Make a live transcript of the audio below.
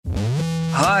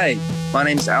Hi, my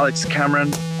name's Alex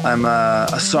Cameron. I'm a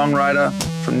songwriter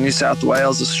from New South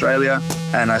Wales, Australia,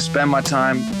 and I spend my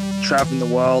time traveling the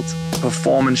world,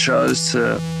 performing shows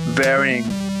to varying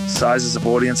sizes of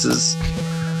audiences,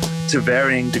 to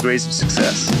varying degrees of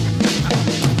success.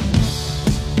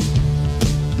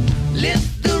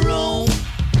 Lift the room,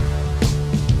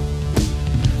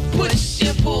 push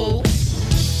your pull.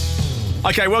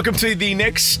 Okay, welcome to the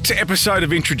next episode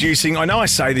of Introducing. I know I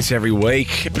say this every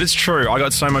week, but it's true. I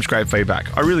got so much great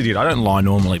feedback. I really did. I don't lie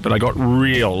normally, but I got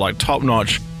real,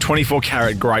 top-notch,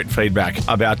 24-carat great feedback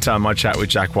about my chat with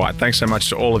Jack White. Thanks so much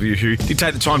to all of you who did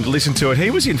take the time to listen to it. He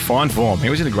was in fine form. He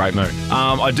was in a great mood.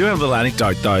 I do have a little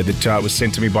anecdote, though, that was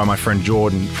sent to me by my friend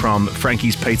Jordan from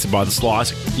Frankie's Pizza by the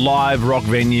Slice, live rock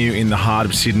venue in the heart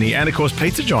of Sydney, and, of course,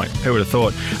 pizza joint. Who would have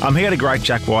thought? He had a great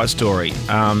Jack White story,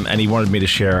 and he wanted me to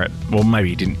share it. Well, maybe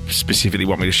he didn't specifically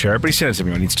want me to share it, but he sent it to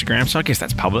me on Instagram, so I guess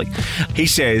that's public. He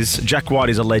says, Jack White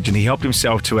is a legend. He helped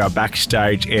himself to our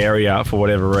backstage area for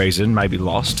whatever reason, maybe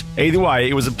lost. Either way,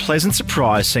 it was a pleasant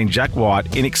surprise seeing Jack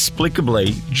White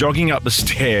inexplicably jogging up the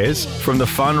stairs from the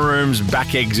fun room's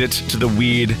back exit to the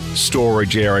weird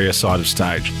storage area side of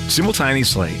stage.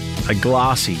 Simultaneously, a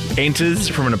glassy enters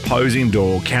from an opposing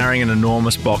door carrying an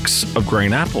enormous box of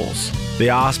green apples. The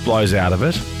arse blows out of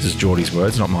it, this is Geordie's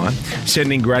words, not mine,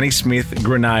 sending Granny Smith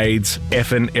grenades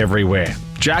effing everywhere.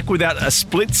 Jack, without a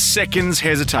split second's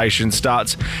hesitation,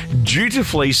 starts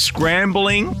dutifully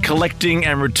scrambling, collecting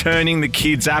and returning the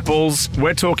kids' apples.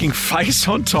 We're talking face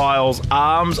on tiles,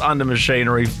 arms under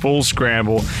machinery, full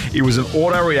scramble. It was an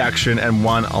auto reaction and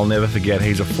one I'll never forget.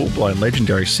 He's a full-blown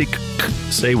legendary C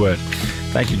word.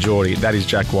 Thank you, Geordie. That is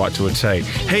Jack White to a T.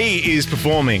 He is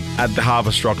performing at the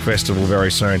Harvest Rock Festival very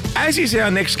soon, as is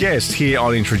our next guest here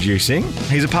on Introducing.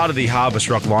 He's a part of the Harvest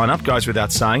Rock lineup, goes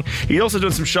without saying. He's also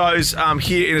doing some shows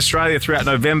here in Australia throughout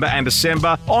November and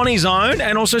December on his own,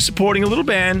 and also supporting a little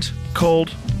band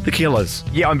called The Killers.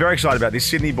 Yeah, I'm very excited about this.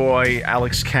 Sydney boy,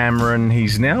 Alex Cameron.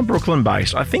 He's now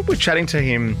Brooklyn-based. I think we're chatting to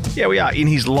him, yeah, we are, in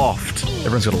his loft.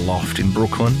 Everyone's got a loft in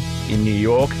Brooklyn, in New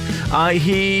York.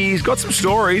 He's got some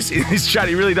stories in this chat.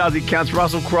 He really does. He counts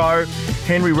Russell Crowe,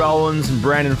 Henry Rollins and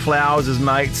Brandon Flowers as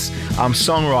mates.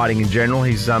 Songwriting in general.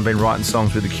 He's been writing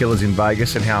songs with The Killers in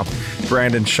Vegas, and how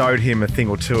Brandon showed him a thing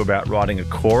or two about writing a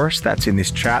chorus. That's in this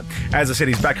chat. As I said,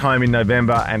 he's back home in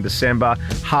November and December.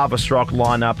 Harvest Rock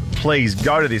lineup. Please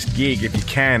go to this gig if you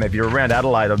can. If you're around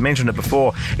Adelaide, I've mentioned it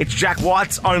before. It's Jack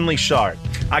White's only show.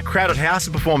 Crowded House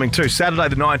are performing too. Saturday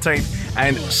the 19th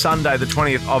and Sunday the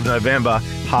 20th of November.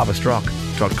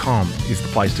 HarvestRock.com is the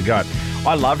place to go.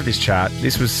 I loved this chat.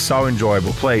 This was so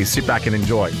enjoyable. Please sit back and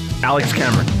enjoy. Alex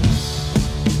Cameron.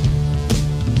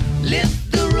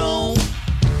 Lift the room,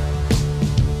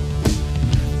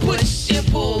 push your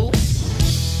pull.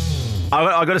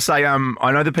 I got to say,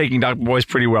 I know the Peking Duck Boys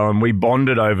pretty well, and we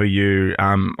bonded over you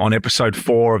on episode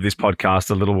 4 of this podcast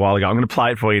a little while ago. I'm going to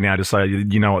play it for you now, just so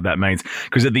you know what that means.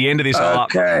 Because at the end of this,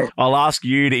 I'll ask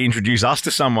you to introduce us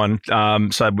to someone,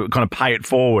 so we kind of pay it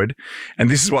forward. And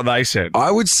this is what they said. I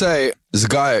would say there's a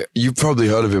guy, you've probably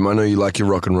heard of him. I know you like your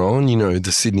rock and roll, and you know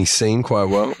the Sydney scene quite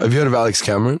well. Have you heard of Alex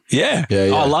Cameron? Yeah. Yeah.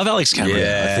 Oh, I love Alex Cameron.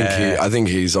 Yeah. I think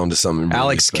he's onto something. Really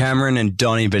Alex special. Cameron and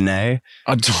Donny Benet.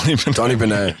 Donny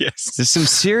Benet. Yes. There's some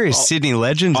serious Sydney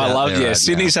legends out I love, there right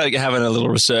Sydney's having a little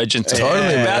resurgence.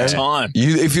 Totally, About man. time.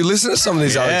 If you listen to some of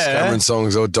these Alex Cameron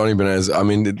songs or Donny Benet's, I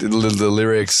mean, the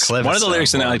lyrics. Clever One of the stuff,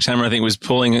 lyrics in Alex Cameron, I think, was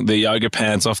pulling the yoga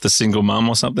pants off the single mum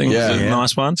or something. Yeah. Was it a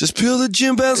nice one. Just peel the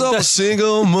gym pants off a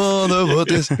single mother. What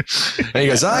this? And he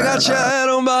goes, I got shot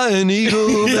on by an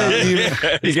eagle.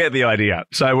 You get the idea.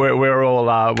 So we're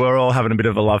all having a bit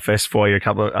of a love fest for you a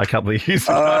couple of years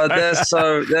ago.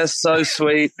 They're so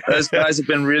sweet. Those guys have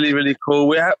been really, really cool.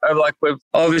 We've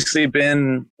obviously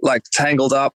been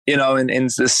tangled up, in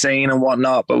the scene and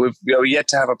whatnot, but we've yet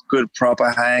to have a good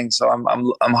proper hang. So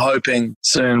I'm hoping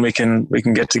soon we can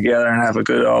get together and have a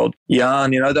good old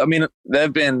yarn. I mean,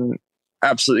 they've been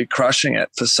absolutely crushing it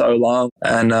for so long,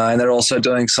 and they're also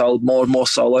doing more and more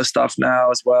solo stuff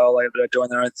now as well. They're doing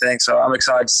their own thing, so I'm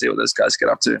excited to see what those guys get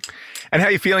up to. And how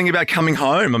are you feeling about coming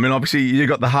home? I mean, obviously you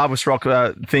got the Harvest Rock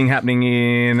thing happening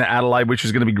in Adelaide, which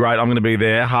is going to be great. I'm going to be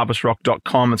there.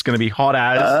 HarvestRock.com. It's going to be hot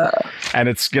as, and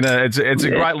it's a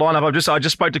great lineup. I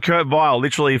just spoke to Kurt Vile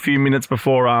literally a few minutes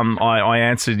before I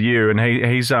answered you, and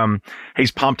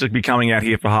he's pumped to be coming out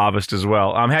here for Harvest as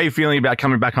well. How are you feeling about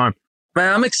coming back home?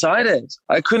 Man, I'm excited.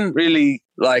 I couldn't really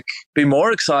be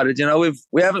more excited.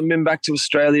 We haven't been back to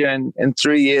Australia in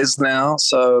 3 years now,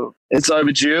 so it's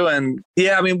overdue. And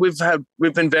yeah, I mean, we've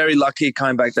been very lucky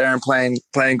coming back there and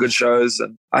playing good shows.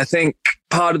 And I think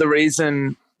part of the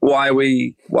reason why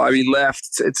we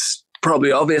left, it's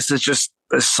probably obvious, is just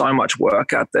there's so much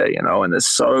work out there, you know, and there's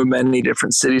so many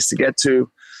different cities to get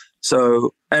to.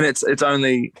 So, and it's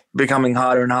only becoming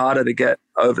harder and harder to get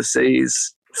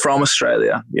overseas from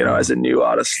Australia, you know, as a new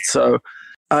artist. So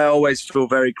I always feel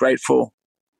very grateful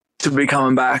to be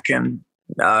coming back, and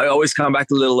I always come back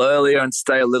a little earlier and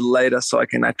stay a little later so I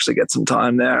can actually get some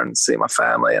time there and see my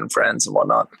family and friends and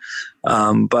whatnot.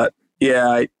 But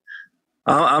yeah,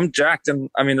 I'm jacked.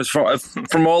 And I mean,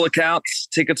 from all accounts,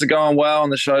 tickets are going well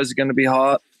and the shows are going to be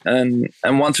hot. And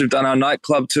once we've done our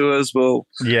nightclub tours, we'll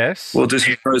do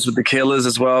some shows with the Killers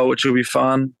as well, which will be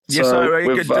fun. Yeah,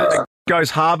 so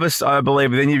goes Harvest, I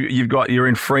believe. Then you're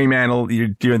in Fremantle.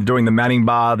 You're doing the Manning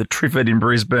Bar, the Triffid in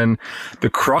Brisbane, the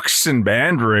Croxton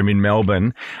Band Room in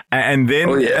Melbourne, and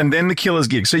then the Killers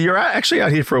gig. So you're actually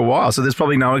out here for a while. So there's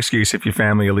probably no excuse if your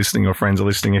family are listening or friends are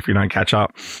listening if you don't catch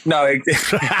up. No,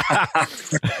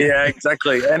 yeah,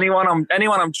 exactly. Anyone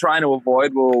I'm trying to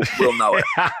avoid will know it.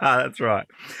 That's right.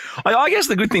 I guess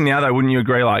the good thing now, though, wouldn't you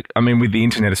agree? Like, I mean, with the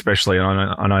internet especially, and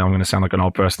I know I'm going to sound like an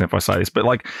old person if I say this, but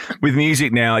like with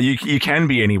music now, you can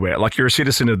be anywhere. Like you're a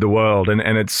citizen of the world, and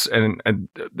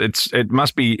it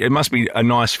must be a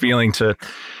nice feeling to.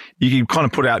 You can kind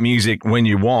of put out music when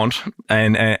you want,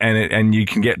 and you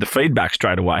can get the feedback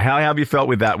straight away. How have you felt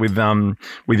with that with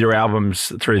your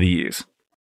albums through the years?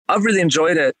 I've really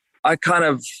enjoyed it. I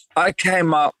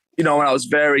came up, you know, when I was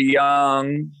very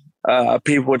young.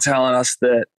 People were telling us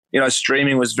that, you know,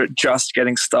 streaming was just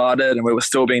getting started, and we were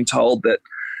still being told that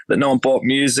no one bought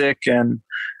music, and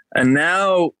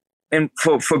now, and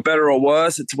for better or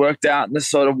worse, it's worked out in this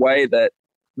sort of way that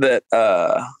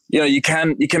you know, you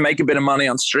can make a bit of money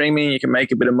on streaming, you can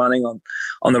make a bit of money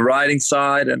on the writing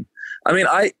side, and I mean,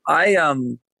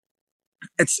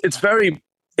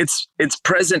 it's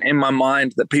present in my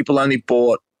mind that people only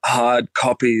bought hard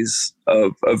copies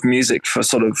of music for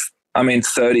sort of, I mean,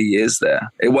 30 years there.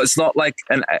 It's not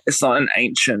an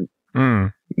ancient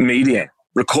medium.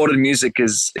 Recorded music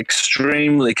is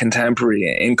extremely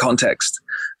contemporary in context.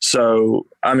 So,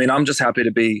 I mean, I'm just happy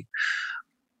to be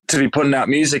putting out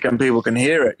music and people can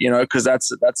hear it, you know, because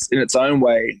that's in its own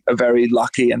way a very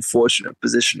lucky and fortunate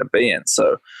position to be in.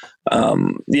 So,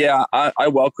 yeah, I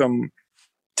welcome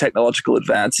technological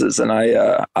advances, and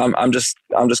I'm just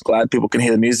glad people can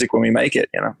hear the music when we make it,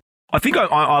 you know. I think I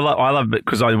love it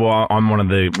because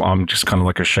I'm just kind of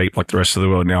like a sheep like the rest of the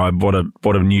world now. I bought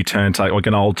a new turntable, like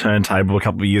an old turntable a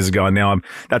couple of years ago, and now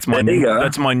that's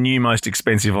my new most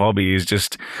expensive hobby is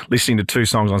just listening to 2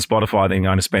 songs on Spotify, then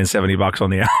going to spend $70 on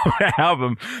the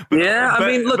album. I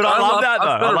mean, look, I love that though.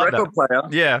 I've got a record player.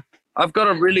 Yeah, I've got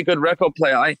a really good record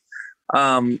player.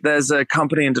 There's a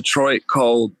company in Detroit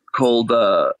called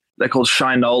they're called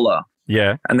Shinola.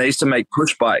 Yeah, and they used to make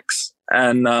push bikes.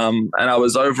 And I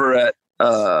was over at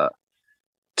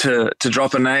to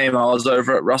drop a name. I was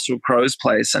over at Russell Crowe's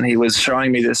place, and he was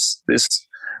showing me this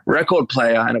record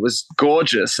player, and it was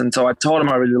gorgeous. And so I told him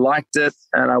I really liked it,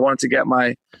 and I wanted to get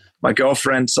my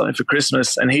girlfriend something for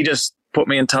Christmas. And he just put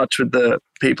me in touch with the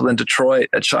people in Detroit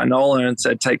at Shinola and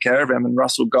said, "Take care of him." And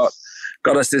Russell got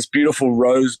us this beautiful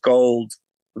rose gold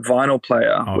vinyl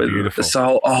player with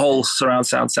a whole surround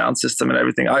sound system and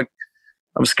everything.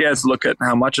 I'm scared to look at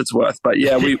how much it's worth, but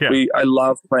yeah, I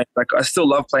love playing. I still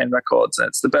love playing records, and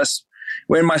it's the best.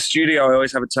 When in my studio, I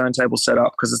always have a turntable set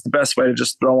up because it's the best way to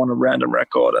just throw on a random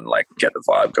record and like get the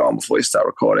vibe going before you start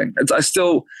recording. I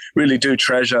still really do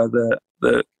treasure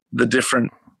the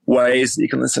different ways that you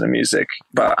can listen to music,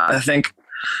 but I think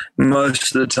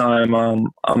most of the time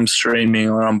I'm streaming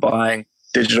or I'm buying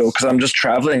digital because I'm just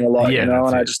traveling a lot, you know,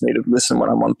 and I just need to listen when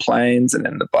I'm on planes and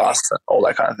in the bus and all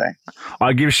that kind of thing.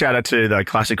 I give a shout out to the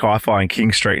Classic Hi-Fi in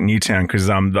King Street in Newtown because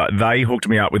they hooked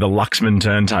me up with a Luxman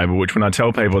turntable, which when I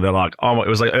tell people, they're like, oh, it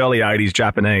was like early 80s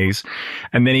Japanese.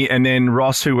 And then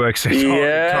Ross, who works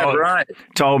there,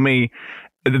 told me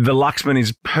the Luxman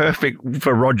is perfect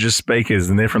for Rogers speakers,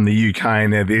 and they're from the UK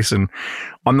and they're this, and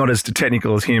I'm not as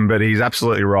technical as him, but he's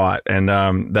absolutely right. And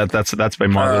that's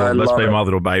been my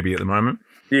little baby at the moment.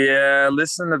 Yeah,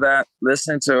 listen to that.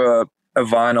 Listening to a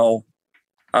vinyl.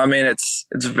 I mean, it's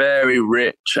very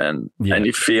rich and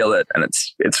you feel it, and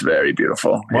it's very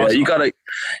beautiful. Well, you gotta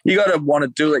want to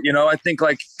do it. You know, I think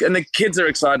and the kids are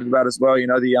excited about it as well. You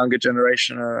know, the younger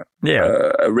generation are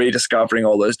rediscovering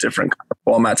all those different kind of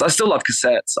formats. I still love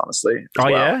cassettes, honestly.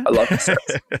 I love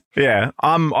cassettes. Yeah.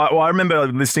 I remember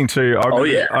listening to.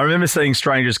 I remember seeing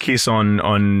Strangers Kiss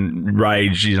on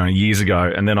Rage, you know, years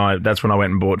ago, and then that's when I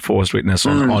went and bought Forced Witness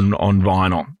on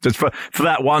vinyl. Just for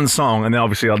that one song, and then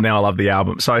obviously now I love the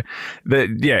album. So,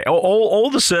 all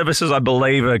the services I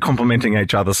believe are complementing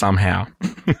each other somehow.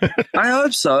 I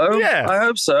hope so. Yeah, I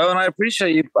hope so, and I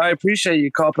appreciate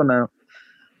you copping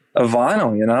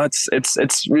vinyl. You know,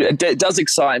 it does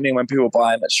excite me when people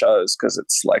buy them at shows because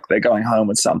it's like they're going home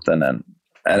with something, and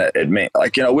it means,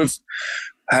 like, you know, we've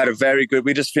had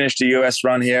we just finished a US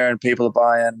run here, and people are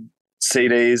buying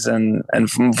CDs and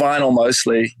from vinyl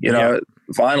mostly, you know,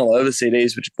 vinyl over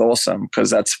CDs, which is awesome because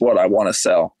that's what I want to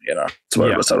sell, you know. It's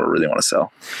what I really want to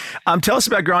sell. Tell us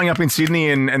about growing up in Sydney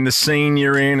and the scene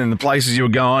you're in and the places you were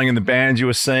going and the bands you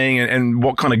were seeing and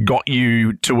what kind of got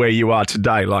you to where you are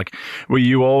today. Like, were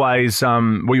you always,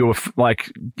 where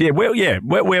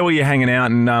were you hanging out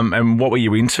and what were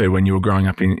you into when you were growing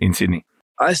up in Sydney?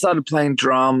 I started playing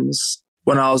drums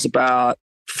when I was about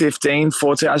 15,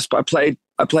 14. I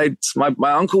played,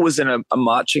 my uncle was in a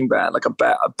marching band, like a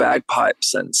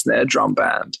bagpipes and snare drum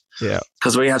band. Yeah.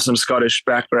 Because we have some Scottish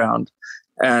background.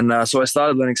 And so I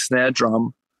started learning snare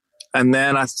drum. And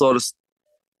then I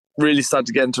really started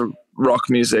to get into rock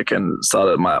music and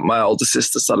my older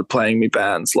sister started playing me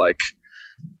bands like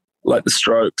The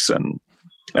Strokes and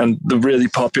the really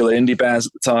popular indie bands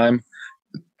at the time.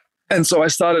 And so I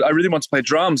really wanted to play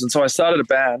drums. And so I started a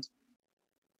band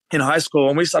in high school,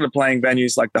 and we started playing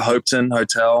venues like the Hopeton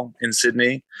Hotel in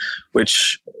Sydney,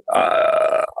 which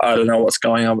I don't know what's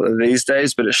going on with it these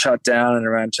days, but it shut down in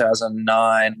around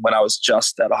 2009 when I was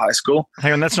just out of high school.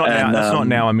 Hang on, that's not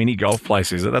now a mini golf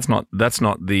place, is it? That's not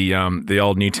the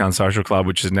old Newtown Social Club,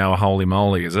 which is now a Holy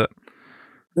Moly, is it?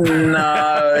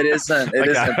 No, it isn't. It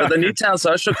isn't. But the Newtown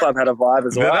Social Club had a vibe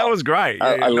as well. That was great.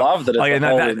 I loved it.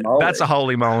 That's a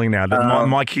Holy Moly now.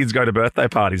 My kids go to birthday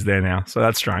parties there now, so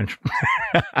that's strange.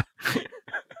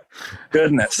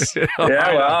 Goodness. Yeah,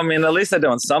 well, I mean, at least they're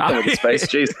doing something with the space.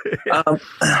 Jeez.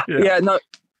 No.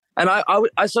 And I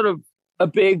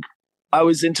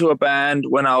was into a band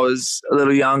when I was a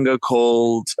little younger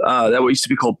called, that used to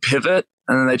be called Pivot.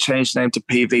 And then they changed the name to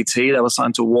PVT. They were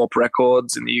signed to Warp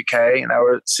Records in the UK, and they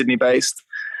were Sydney based.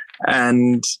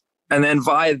 And then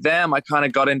via them, I kind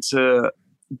of got into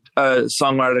a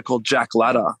songwriter called Jack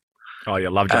Ladder. Oh, yeah,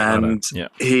 love Jack Ladder. Yeah.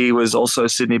 He was also a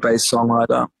Sydney-based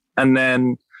songwriter. And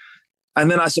then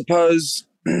I suppose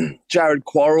Jared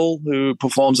Quarrell, who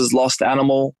performs as Lost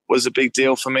Animal, was a big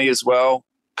deal for me as well.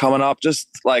 Coming up, just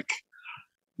like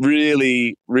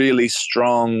really, really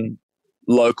strong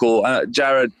local.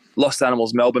 Jared, Lost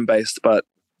Animal's Melbourne-based, but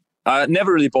I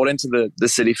never really bought into the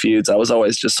city feuds. I was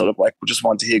always just sort of like, just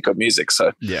wanted to hear good music.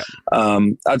 So yeah,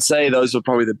 I'd say those were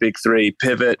probably the big three: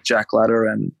 Pivot, Jack Ladder,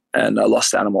 and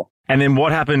Lost Animal. And then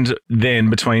what happened then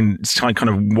between kind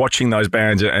of watching those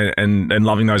bands and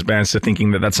loving those bands to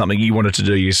thinking that that's something you wanted to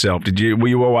do yourself? Were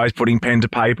you always putting pen to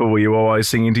paper? Were you always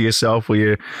singing to yourself? Were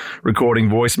you recording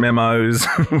voice memos?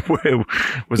 Was it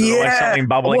always something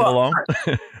bubbling along?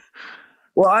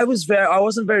 Well, I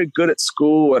wasn't very good at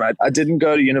school, and I didn't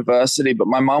go to university, but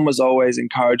my mom was always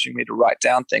encouraging me to write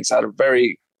down things. I had an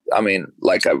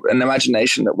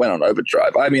imagination that went on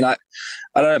overdrive. I mean, I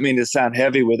don't mean to sound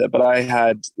heavy with it, but I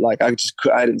had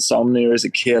insomnia as a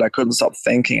kid. I couldn't stop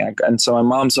thinking. And so my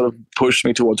mom sort of pushed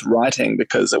me towards writing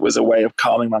because it was a way of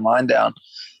calming my mind down.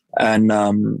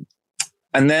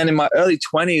 And then in my early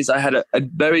 20s, I had a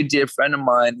very dear friend of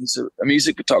mine who's a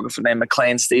music photographer named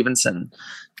McLean Stevenson.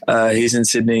 He's in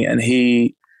Sydney, and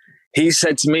he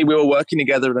said to me, we were working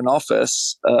together at an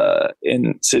office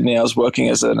in Sydney. I was working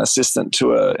as an assistant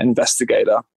to an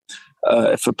investigator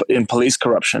in police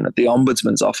corruption at the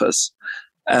Ombudsman's office.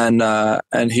 And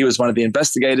he was one of the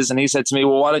investigators, and he said to me,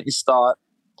 well, why don't you start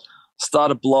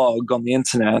a blog on the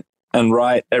internet and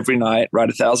write every night, write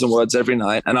 1,000 words every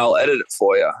night, and I'll edit it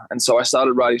for you. And so I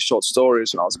started writing short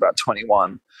stories when I was about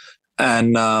 21.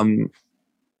 And then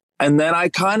I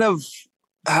kind of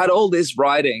had all this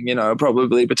writing, you know,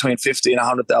 probably between 50 and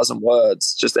 100,000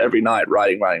 words just every night,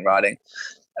 writing.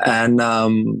 And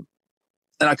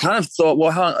I kind of thought,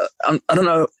 well, I don't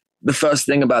know the first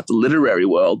thing about the literary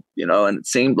world, you know, and it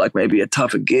seemed like maybe a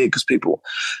tougher gig because people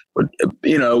would,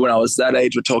 you know, when I was that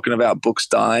age, were talking about books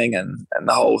dying and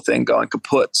the whole thing going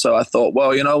kaput. So I thought,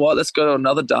 well, you know what, let's go to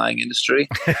another dying industry.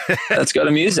 Let's go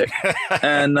to music.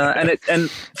 And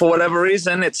for whatever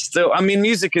reason, it's still, I mean,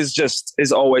 music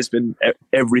has always been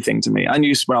everything to me. I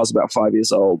knew when I was about 5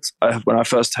 years old, when I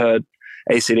first heard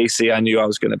AC/DC, I knew I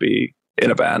was going to be in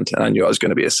a band, and I knew I was going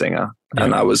to be a singer. Yeah.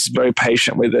 And I was very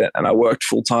patient with it, and I worked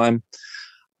full time,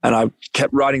 and I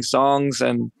kept writing songs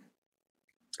and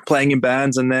playing in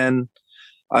bands. And then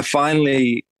I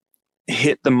finally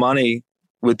hit the money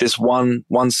with this one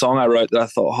song I wrote that I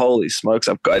thought, holy smokes,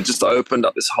 I just opened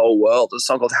up this whole world. A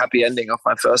song called Happy Ending off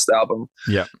my first album,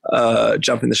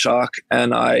 Jumping the Shark.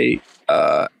 And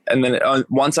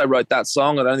once I wrote that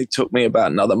song, it only took me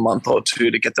about another month or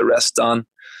two to get the rest done.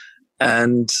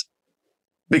 And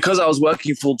because I was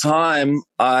working full time,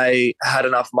 I had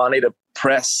enough money to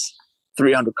press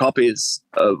 300 copies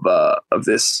of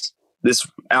this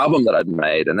album that I'd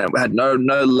made, and it had no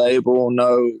label,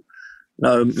 no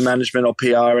management or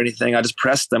PR or anything. I just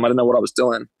pressed them. I didn't know what I was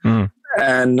doing,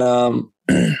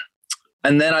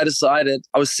 and then I decided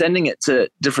I was sending it to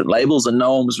different labels, and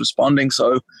no one was responding.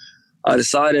 So I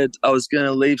decided I was going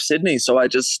to leave Sydney. So I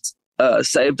just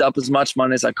saved up as much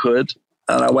money as I could,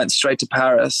 and I went straight to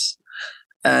Paris.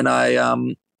 And I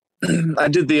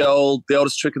did the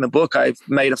oldest trick in the book. I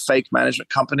made a fake management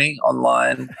company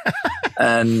online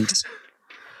and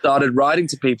started writing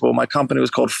to people. My company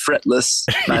was called Fretless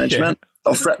Management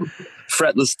or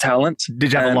Fretless Talent.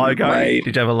 Did you have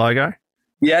a logo?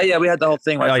 Yeah, we had the whole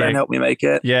thing. My friend helped me make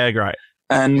it. Yeah, great.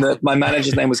 And my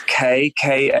manager's name was Kay,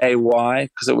 K-A-Y,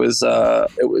 because it was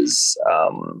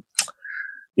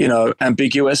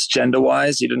ambiguous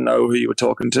gender-wise. You didn't know who you were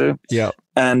talking to. Yeah.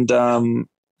 And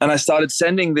I started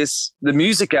sending the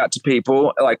music out to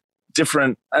people, like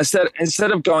different.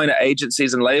 Instead of going to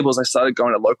agencies and labels, I started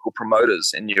going to local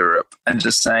promoters in Europe and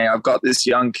just saying, I've got this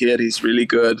young kid. He's really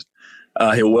good.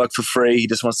 He'll work for free. He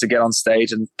just wants to get on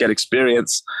stage and get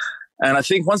experience. And I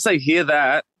think once they hear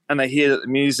that and they hear that the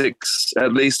music's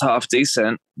at least half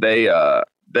decent, they're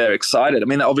excited. I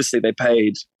mean, obviously they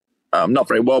paid not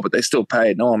very well, but they still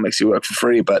paid. No one makes you work for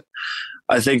free. But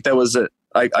I think there was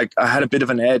I had a bit of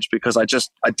an edge because I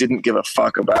didn't give a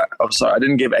fuck about. I'm sorry, I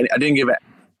didn't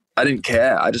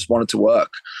care. I just wanted to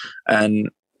work, and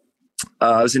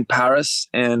I was in Paris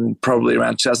in probably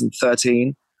around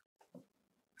 2013,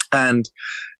 and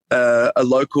a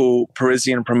local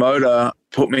Parisian promoter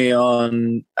put me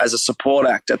on as a support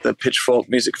act at the Pitchfork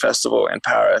Music Festival in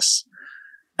Paris,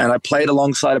 and I played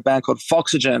alongside a band called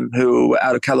Foxygen, who were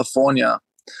out of California,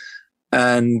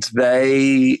 and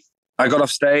I got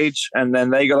off stage, and then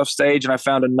they got off stage, and I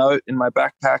found a note in my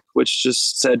backpack which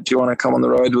just said, "Do you want to come on the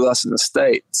road with us in the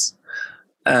States?"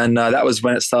 And that was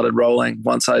when it started rolling.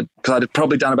 Because I'd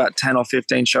probably done about 10 or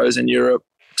 15 shows in Europe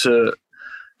to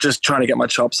just trying to get my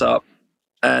chops up.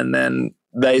 And then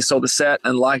they saw the set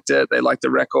and liked it. They liked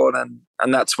the record, and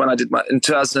that's when I did in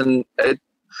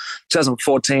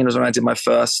 2014 was when I did my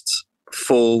first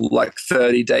full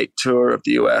 30-date tour of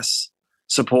the US,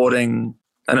 supporting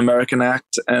an American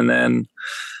act. And then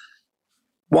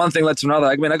one thing led to another.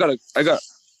 I mean, I got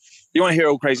you want to hear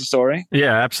a crazy story?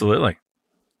 Yeah, absolutely.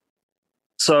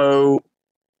 So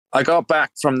I got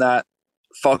back from that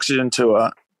Foxygen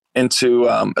tour into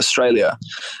Australia,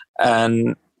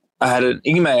 and I had an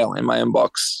email in my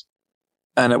inbox,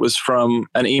 and it was from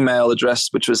an email address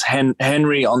which was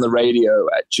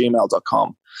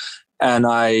henryontheradio@gmail.com. And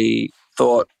I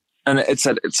thought, and it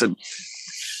said,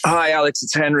 "Hi, Alex,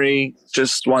 it's Henry.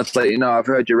 Just wanted to let you know I've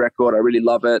heard your record. I really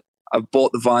love it. I've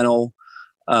bought the vinyl,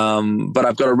 but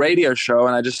I've got a radio show,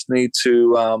 and I just need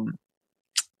to,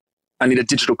 I need a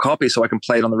digital copy so I can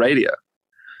play it on the radio.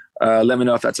 Let me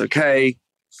know if that's okay.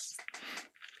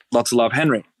 Lots of love,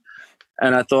 Henry."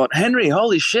 And I thought, Henry,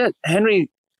 holy shit. Henry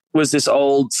was this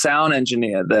old sound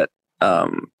engineer that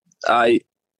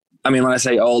I mean, when I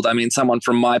say old, I mean someone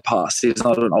from my past. He's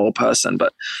not an old person,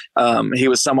 but he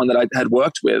was someone that I had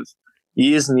worked with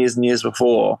years and years and years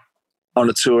before on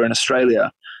a tour in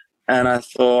Australia. And I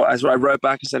thought, as I wrote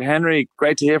back, I said, "Henry,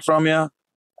 great to hear from you.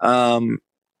 No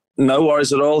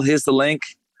worries at all. Here's the link.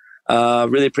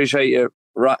 Really appreciate you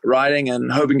writing,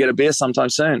 and hope you can get a beer sometime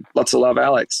soon. Lots of love,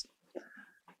 Alex."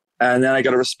 And then I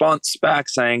got a response back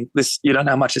saying, "This, you don't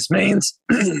know how much this means.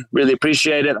 Really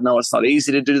appreciate it. I know it's not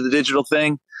easy to do the digital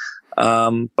thing.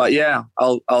 But yeah,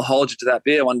 I'll hold you to that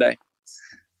beer one day."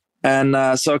 And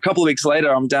so a couple of weeks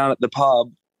later, I'm down at the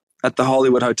pub at the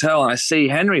Hollywood Hotel, and I see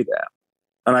Henry there.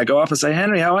 And I go up and say,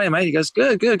 "Henry, how are you, mate?" He goes,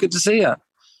 good to see you."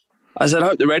 I said, "I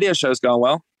hope the radio show's going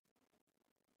well."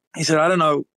 He said, "I don't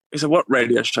know." He said, "What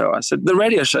radio show?" I said, "The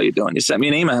radio show you're doing. You sent me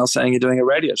an email saying you're doing a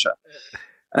radio show."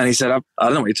 And he said, I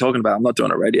don't know what you're talking about. I'm not doing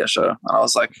a radio show." And I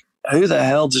was like, who the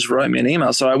hell just wrote me an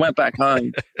email? So I went back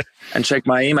home and checked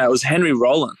my email. It was Henry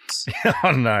Rollins.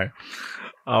 Oh, no.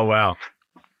 Oh, wow.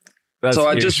 That's so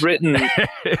huge. I'd just written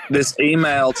this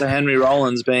email to Henry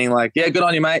Rollins being like, "Yeah, good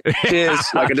on you, mate. Cheers."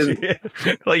 Like I didn't you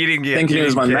didn't get thinking he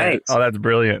was my mate. Oh, that's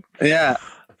brilliant. Yeah.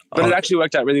 But it actually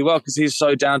worked out really well because he's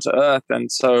so down to earth, and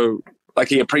so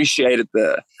he appreciated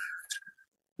that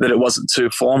it wasn't too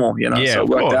formal, you know. Yeah, so it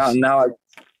worked out. And now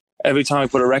every time we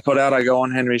put a record out, I go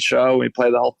on Henry's show. We play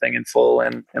the whole thing in full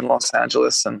in Los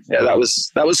Angeles. And yeah, that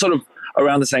was sort of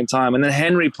around the same time. And then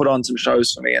Henry put on some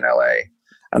shows for me in LA.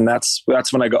 And that's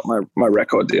when I got my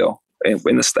record deal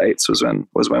in the States was when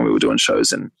we were doing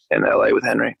shows in LA with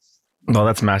Henry. Oh,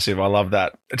 that's massive. I love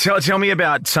that. Tell me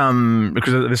about because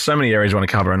there's so many areas I want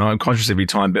to cover, and I'm conscious of your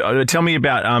time. But tell me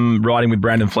about writing with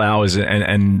Brandon Flowers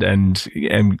and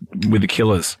with the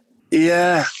Killers.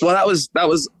 Yeah, well, that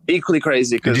was equally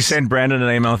crazy. Did you send Brandon an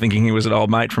email thinking he was an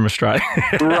old mate from Australia?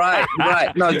 Right.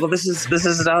 No, well, this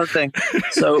is another thing.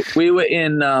 So we were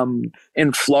in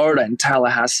Florida, in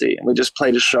Tallahassee, and we just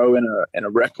played a show in a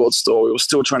record store. We were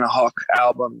still trying to hawk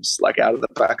albums like out of the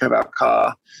back of our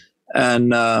car,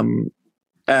 and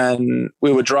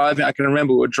we were driving. I can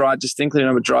remember distinctly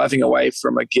remember driving away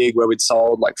from a gig where we'd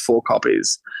sold like 4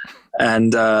 copies,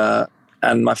 and I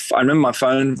remember my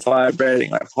phone vibrating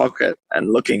in my pocket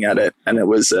and looking at it, and it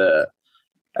was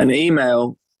an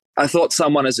email. I thought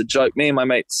someone, as a joke, me and my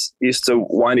mates used to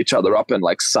wind each other up and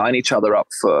like sign each other up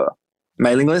for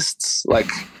mailing lists,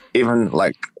 like even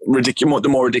like ridiculous. The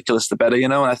more ridiculous, the better, you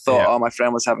know. And I thought, my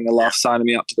friend was having a laugh signing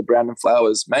me up to the Brandon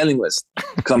Flowers mailing list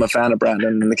because I'm a fan of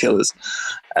Brandon and the Killers,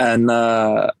 and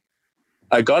I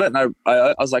got it, and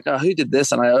I was like, oh, who did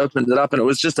this? And I opened it up, and it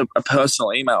was just a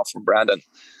personal email from Brandon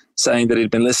saying that he'd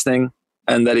been listening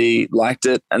and that he liked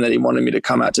it and that he wanted me to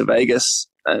come out to Vegas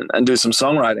and do some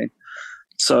songwriting.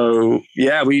 So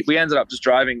yeah, we ended up just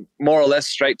driving more or less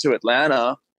straight to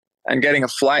Atlanta and getting a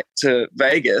flight to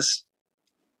Vegas.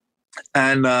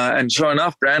 And sure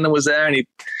enough, Brandon was there, and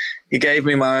he gave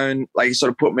me my own, like, he sort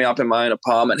of put me up in my own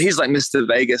apartment. He's like Mr.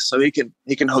 Vegas, so he can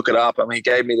hook it up. I mean, he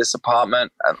gave me this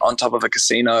apartment on top of a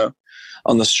casino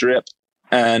on the Strip.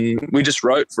 And we just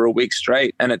wrote for a week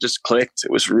straight, and it just clicked.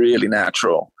 It was really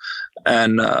natural.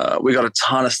 And we got a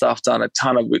ton of stuff done, a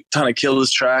ton of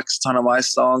Killers tracks, ton of my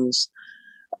songs.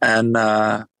 And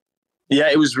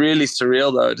it was really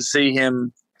surreal, though, to see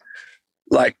him.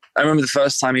 Like, I remember the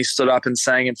first time he stood up and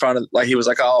sang in front of, like, he was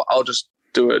like, oh, I'll just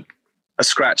do a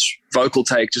scratch vocal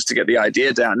take just to get the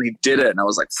idea down. And he did it. And I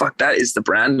was like, fuck, that is the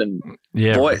Brandon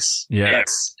voice. Yeah.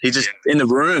 He just, in the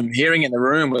room, hearing it in the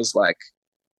room was like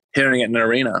hearing it in an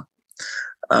arena.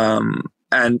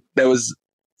 And there was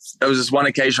this one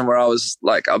occasion where I was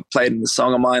like, I played in the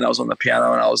song of mine, I was on the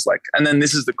piano, and I was like, and then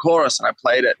this is the chorus, and I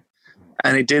played it.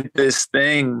 And he did this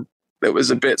thing that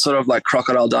was a bit sort of like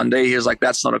Crocodile Dundee. He was like,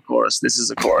 that's not a chorus, this is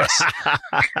a chorus.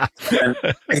 And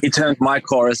he turned my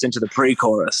chorus into the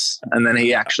pre-chorus, and then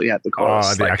he actually had the chorus.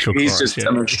 Oh, the actual he's chorus. Just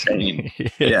a machine.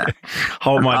 Yeah.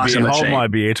 Hold my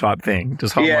beer type thing.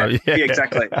 Just hold my beer. Yeah,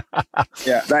 exactly.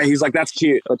 Yeah. He's like, that's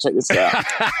cute. I'll check this out.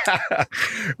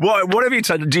 What have you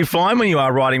do you find when you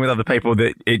are writing with other people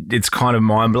that it's kind of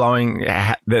mind-blowing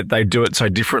that they do it so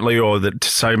differently, or that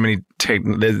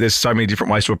there's so many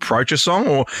different ways to approach a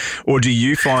song, or do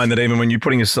you find that even when you're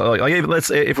putting if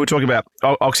we're talking about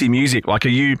Oxy Music, like, are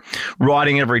you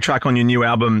writing every track on your new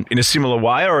album in a similar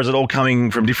way, or is it all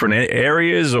coming from different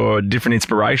areas or different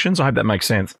inspirations? I hope that makes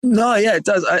sense. No, yeah, it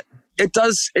does. It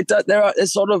does.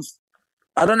 There's sort of,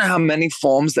 I don't know how many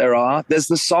forms there are. There's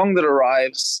the song that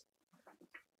arrives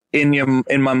in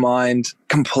my mind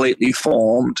completely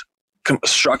formed,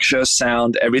 structure,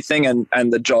 sound, everything,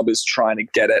 and the job is trying to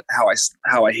get it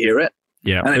how I hear it.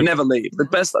 Yeah, and it never leaves.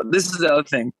 This is the other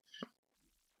thing.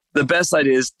 The best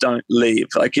ideas don't leave.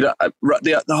 Like, you know,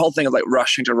 the whole thing of like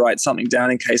rushing to write something down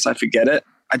in case I forget it,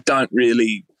 I don't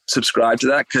really subscribe to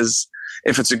that, because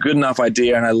if it's a good enough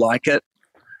idea and I like it,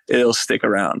 it'll stick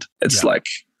around. It's like,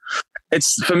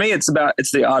 for me, it's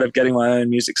the art of getting my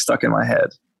own music stuck in my head.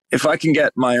 If I can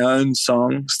get my own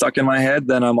song stuck in my head,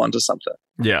 then I'm onto something.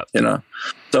 Yeah. You know?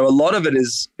 So a lot of it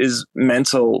is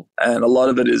mental, and a lot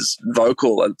of it is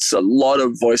vocal. It's a lot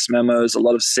of voice memos, a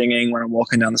lot of singing when I'm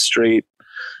walking down the street.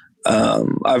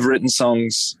 I've written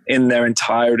songs in their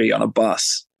entirety on a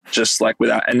bus, just like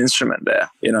without an instrument there,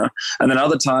 you know? And then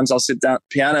other times I'll sit down at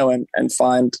the piano and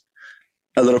find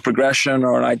a little progression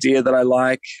or an idea that I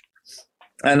like.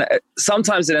 And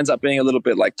sometimes it ends up being a little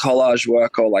bit like collage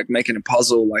work, or like making a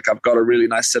puzzle. Like, I've got a really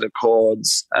nice set of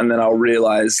chords, and then I'll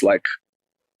realize that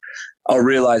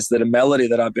a melody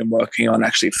that I've been working on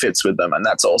actually fits with them. And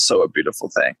that's also a beautiful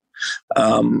thing.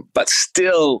 But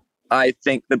still, I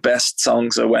think the best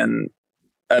songs are when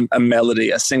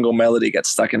a single melody gets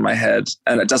stuck in my head,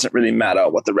 and it doesn't really matter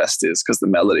what the rest is, because the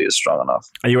melody is strong enough.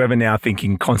 Are you ever now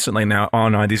thinking constantly now, oh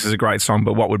no, this is a great song,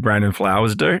 but what would Brandon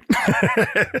Flowers do?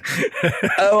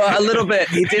 A little bit.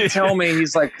 He did tell me,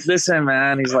 he's like, listen,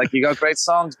 man, he's like, you got great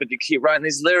songs, but you keep writing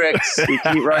these lyrics.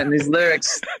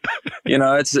 You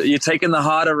know, you're taking the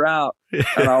harder route.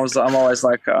 And I'm always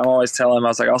telling him, I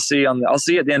was like, I'll see you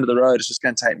at the end of the road. It's just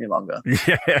going to take me longer.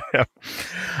 Yeah.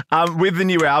 With the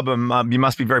new album, you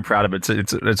must be very proud of it.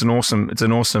 It's an awesome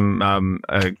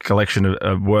collection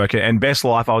of work. And Best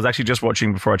Life, I was actually just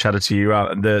watching before I chatted to you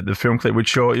the film clip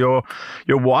which your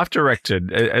wife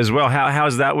directed as well. How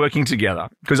is that working together?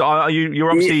 Because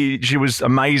you're obviously she was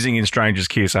amazing in Stranger's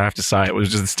Kiss. I have to say, it was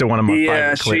just still one of my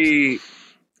favorite clips.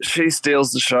 She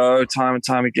steals the show time and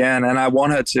time again, and I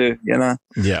want her to, you know.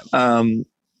 Yeah.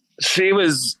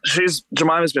 Jemima's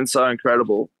been so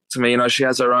incredible to me. You know, she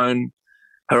has her own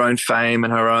fame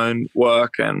and her own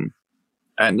work, and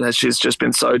she's just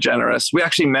been so generous. We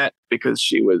actually met because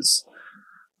she was.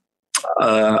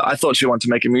 I thought she wanted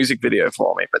to make a music video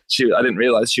for me, but I didn't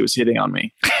realize she was hitting on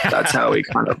me. That's how we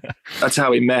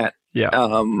met.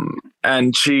 Yeah.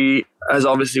 And she has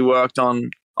obviously worked on,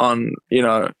 you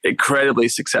know, incredibly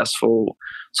successful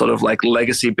sort of like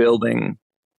legacy building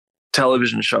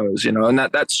television shows, you know, and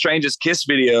that Stranger's Kiss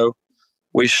video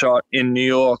we shot in New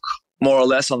York, more or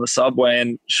less on the subway.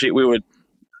 And we were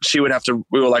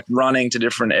like running to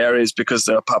different areas because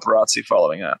there were paparazzi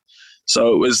following her.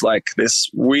 So it was like this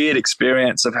weird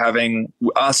experience of having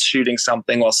us shooting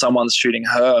something while someone's shooting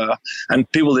her, and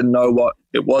people didn't know what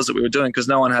it was that we were doing because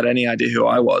no one had any idea who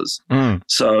I was.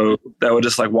 So they were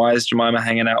just like, why is Jemima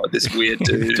hanging out with this weird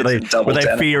dude? Were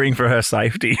they fearing for her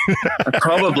safety?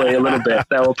 Probably a little bit.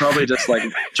 They were probably just like,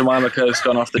 Jemima Kirk's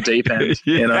gone off the deep end,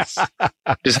 you know,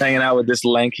 just hanging out with this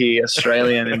lanky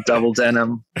Australian in double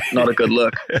denim. Not a good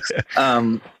look.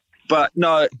 But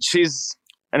no, she's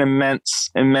an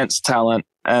immense talent.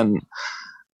 And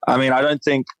I mean, I don't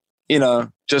think, you know,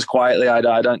 just quietly,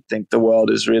 I don't think the world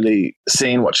has really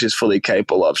seen what she's fully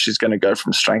capable of. She's going to go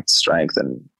from strength to strength,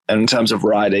 and in terms of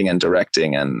writing and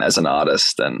directing and as an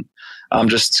artist. And I'm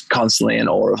just constantly in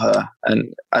awe of her.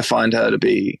 And I find her to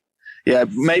be,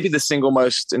 maybe the single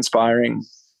most inspiring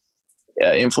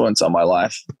influence on my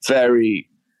life.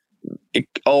 It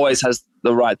always has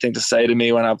the right thing to say to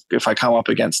me if I come up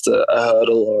against a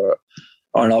hurdle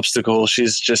or an obstacle.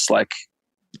 She's just like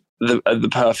the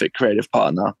perfect creative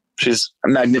partner. She's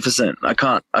magnificent. I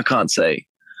can't say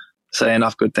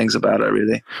enough good things about her,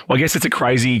 really. Well, I guess it's a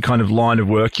crazy kind of line of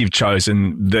work you've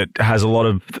chosen that has a lot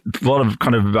of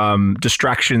kind of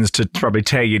distractions to probably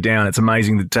tear you down. It's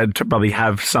amazing to probably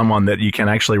have someone that you can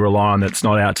actually rely on that's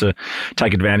not out to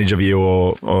take advantage of you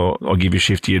or give you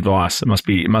shifty advice. It must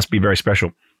be very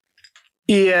special.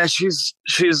 Yeah, she's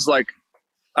like,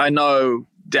 I know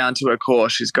down to her core,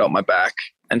 she's got my back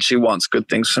and she wants good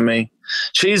things for me.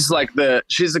 Jemima's the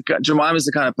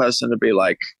kind of person to be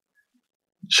like,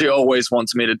 she always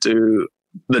wants me to do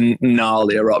the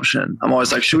gnarlier option. I'm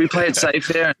always like, should we play it safe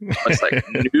here? And I was like,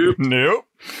 nope.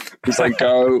 It's like,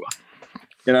 go,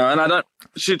 you know, and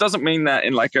she doesn't mean that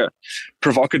in like a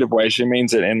provocative way. She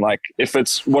means it in like, if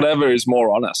it's whatever is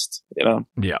more honest, you know?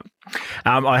 Yeah.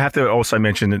 I have to also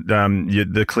mention that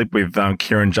the clip with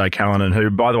Kieran J. Callanan, who,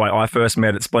 by the way, I first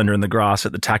met at Splendor in the Grass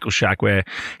at the Tackle Shack, where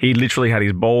he literally had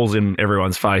his balls in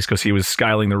everyone's face because he was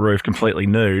scaling the roof completely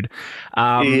nude.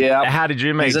 How did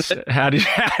you meet? How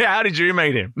did you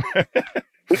meet him?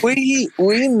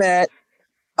 We met,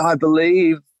 I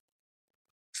believe,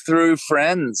 through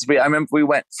friends. I remember we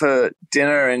went for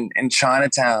dinner in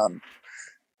Chinatown,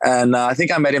 and I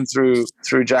think I met him through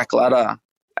Jack Ladder.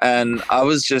 And I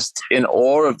was just in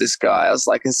awe of this guy. I was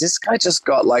like, has this guy just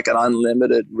got like an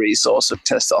unlimited resource of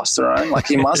testosterone? Like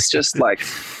he must just like,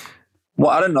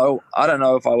 well, I don't know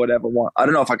if I would ever I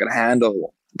don't know if I could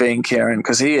handle being Kieran,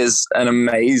 because he is an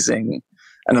amazing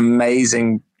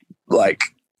like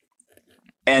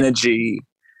energy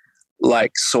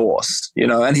like source, you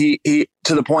know, and he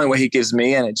to the point where he gives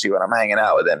me energy when I'm hanging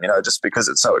out with him, you know, just because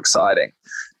it's so exciting.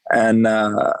 And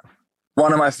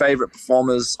one of my favorite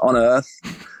performers on earth.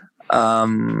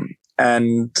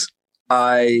 And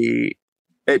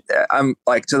I'm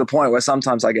like to the point where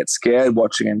sometimes I get scared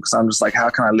watching him because I'm just like, how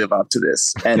can I live up to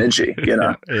this energy, you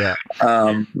know? Yeah.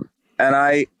 And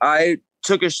I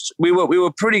took we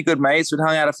were pretty good mates. We'd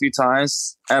hung out a few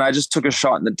times, and I just took a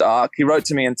shot in the dark. He wrote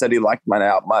to me and said he liked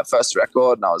my first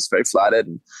record, and I was very flattered.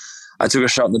 And I took a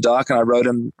shot in the dark, and I wrote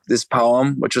him this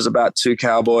poem, which was about two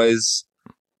cowboys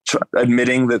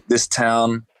admitting that this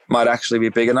town might actually be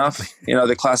big enough. You know,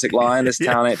 the classic line, this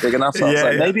town ain't big enough. So I was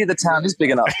like, maybe the town is big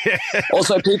enough.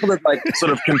 Also, people have like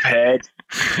sort of compared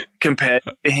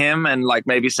to him and like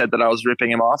maybe said that I was ripping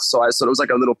him off. So I sort of was like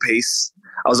a little piece.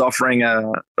 I was offering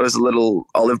it was a little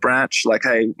olive branch, like,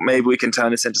 hey, maybe we can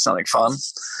turn this into something fun.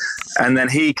 And then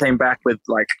he came back with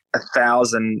like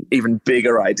 1,000 even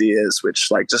bigger ideas,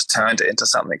 which like just turned it into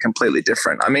something completely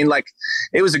different. I mean, like,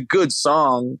 it was a good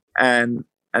song, and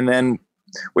then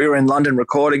we were in London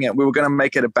recording it. We were going to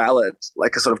make it a ballad,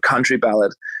 like a sort of country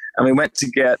ballad. And we went to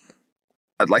get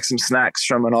like some snacks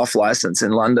from an off license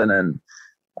in London,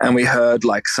 and we heard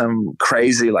like some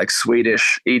crazy like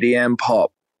Swedish EDM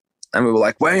pop. And we were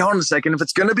like, wait on a second, if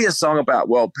it's going to be a song about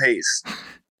world peace,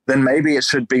 then maybe it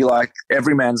should be like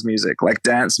everyman's music, like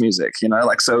dance music, you know,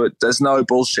 like, so there's no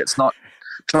bullshit. It's not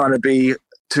trying to be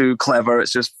too clever.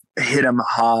 It's just hit them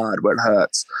hard where it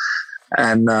hurts.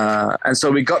 And so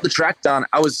we got the track done.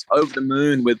 I was over the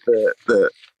moon with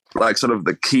the like sort of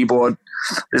the keyboard.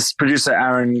 This producer,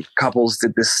 Aaron Couples,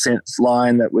 did this synth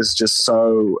line that was just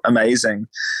so amazing.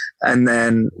 And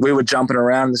then we were jumping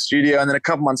around in the studio. And then a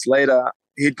couple months later,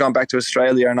 he'd gone back to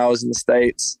Australia and I was in the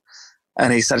States.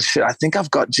 And he said, shit, I think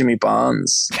I've got Jimmy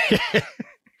Barnes.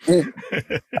 And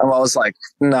I was like,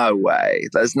 no way.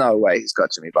 There's no way he's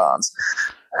got Jimmy Barnes.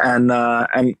 And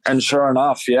sure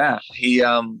enough, yeah, he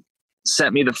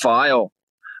sent me the file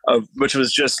of which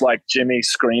was just like Jimmy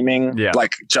screaming,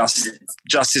 like just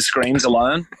his screams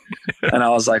alone. And I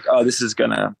was like, oh, this is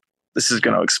gonna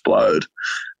explode.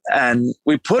 And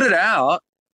we put it out,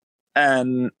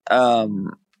 and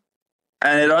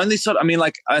it only sort of, I mean,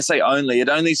 like I say only, it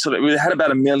only sort of, we had about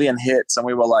 1 million hits, and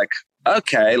we were like,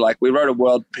 okay, like we wrote a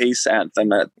world peace anthem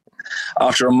that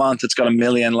after a month it's got 1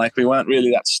 million. Like we weren't really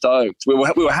that stoked. We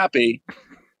were happy.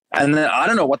 And then I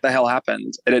don't know what the hell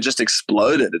happened. It just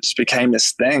exploded. It just became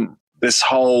this thing. This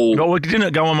whole... Well, didn't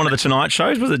it go on one of the Tonight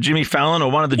shows? Was it Jimmy Fallon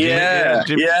or one of the... Yeah.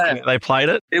 They played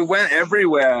it? It went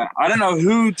everywhere. I don't know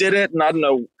who did it, and I don't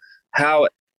know how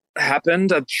it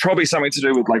happened. It's probably something to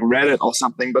do with like Reddit or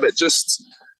something, but it just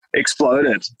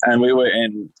exploded, and we were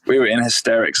in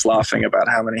hysterics laughing about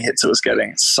how many hits it was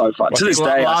getting. It's so fun. To this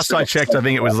day, last I checked, I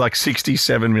think it was like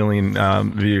 67 million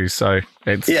views. So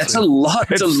it's a lot.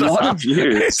 It's a lot of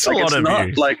views. It's a lot of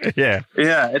views. Like yeah.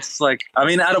 It's like, I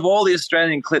mean, out of all the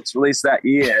Australian clips released that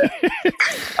year,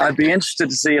 I'd be interested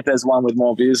to see if there's one with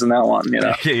more views than that one. You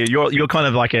know? Yeah, you're kind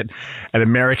of like at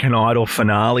American Idol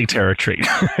finale territory.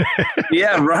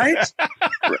 Yeah, right.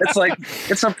 It's like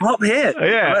it's a pop hit.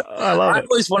 Yeah, I love it.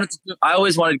 I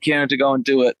always wanted Kieran to go and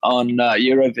do it on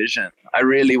Eurovision. I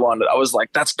really wanted. I was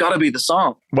like, that's got to be the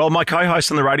song. Well, my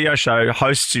co-host on the radio show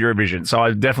hosts Eurovision, so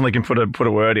I definitely can put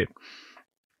a word in.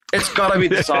 It's got to be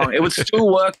the song. It would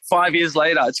still work 5 years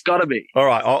later. It's got to be. All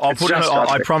right, I'll put it.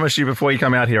 I promise you, before you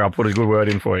come out here, I'll put a good word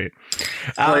in for you.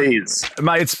 Please,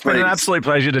 mate. It's been an absolute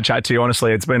pleasure to chat to you.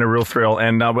 Honestly, it's been a real thrill,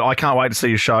 and I can't wait to see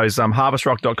your shows.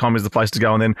 HarvestRock.com is the place to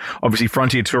go, and then obviously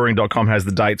FrontierTouring.com has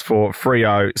the dates for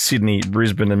Freo, Sydney,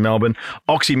 Brisbane, and Melbourne.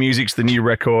 Oxy Music's the new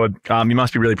record. You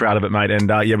must be really proud of it, mate. And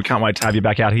yeah, we can't wait to have you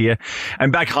back out here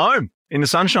and back home in the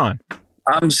sunshine.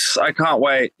 I can't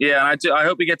wait. Yeah, I do. I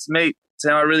hope we get to meet.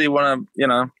 Sam, I really want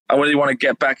to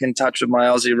get back in touch with my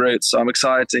Aussie roots. So I'm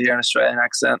excited to hear an Australian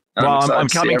accent. Well, I'm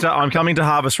coming to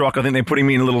Harvest Rock. I think they're putting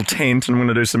me in a little tent, and I'm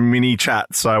going to do some mini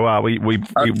chats. So we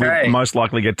most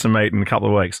likely get to meet in a couple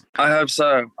of weeks. I hope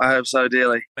so. I hope so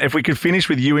dearly. If we could finish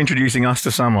with you introducing us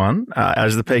to someone,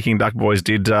 as the Peking Duck Boys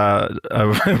did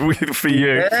for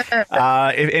you. Yeah.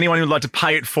 If anyone would like to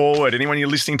pay it forward, anyone you're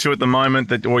listening to at the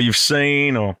moment or you've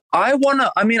seen, or I don't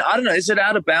know. Is it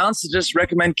out of bounds to just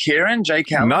recommend Kieran J.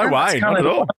 Callahan? No way, not at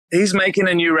all. He's making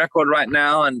a new record right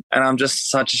now, and I'm just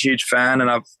such a huge fan, and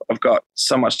I've got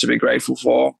so much to be grateful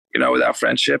for, you know, with our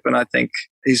friendship, and I think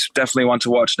he's definitely one to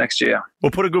watch next year.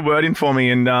 Well, put a good word in for me,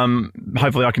 and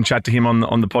hopefully I can chat to him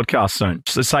on the podcast soon.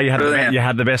 So say you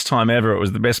had the best time ever. It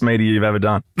was the best media you've ever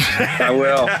done. I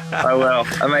will.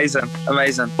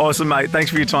 Amazing. Awesome, mate.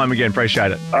 Thanks for your time again.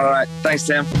 Appreciate it. All right. Thanks,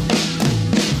 Tim.